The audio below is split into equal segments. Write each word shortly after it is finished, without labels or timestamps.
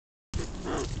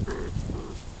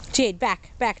Jade,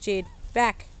 back. Back, Jade.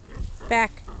 Back.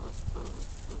 Back.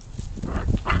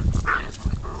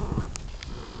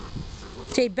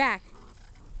 Jade, back.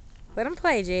 Let him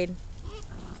play, Jade.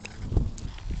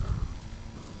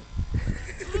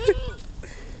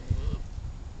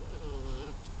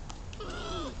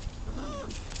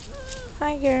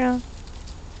 Hi, girl.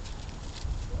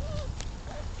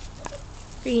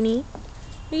 Greenie,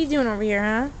 what are you doing over here,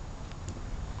 huh?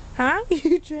 Huh?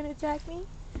 You trying to attack me?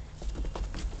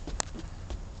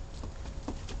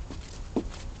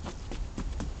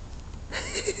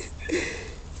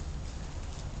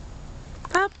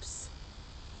 Pups.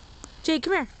 Jade,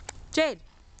 come here. Jade.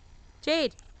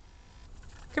 Jade.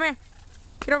 Come here.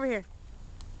 Get over here.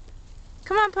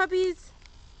 Come on, puppies.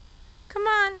 Come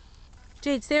on.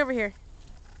 Jade, stay over here.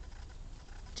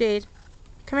 Jade,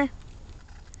 come here.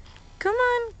 Come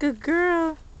on, good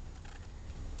girl.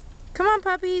 Come on,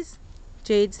 puppies.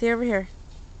 Jade, stay over here.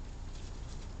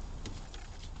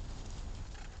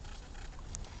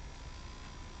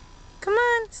 Come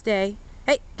on, stay.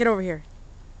 Hey, get over here.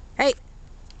 Hey,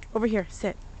 over here,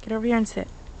 sit. Get over here and sit.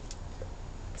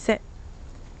 Sit.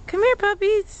 Come here,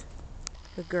 puppies.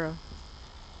 Good girl.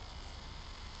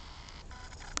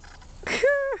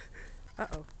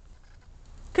 Uh-oh.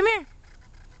 Come here.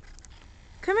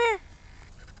 Come here.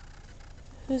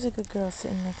 Who's a good girl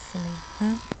sitting next to me,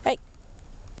 huh? Hey.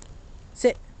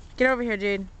 Sit. Get over here,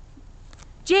 Jade.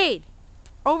 Jade!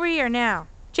 Over here now.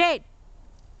 Jade!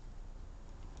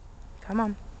 Come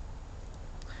on.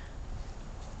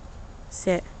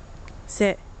 Sit.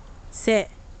 Sit.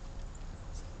 Sit.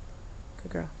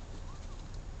 Good girl.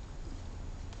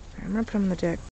 I'm gonna put him on the deck.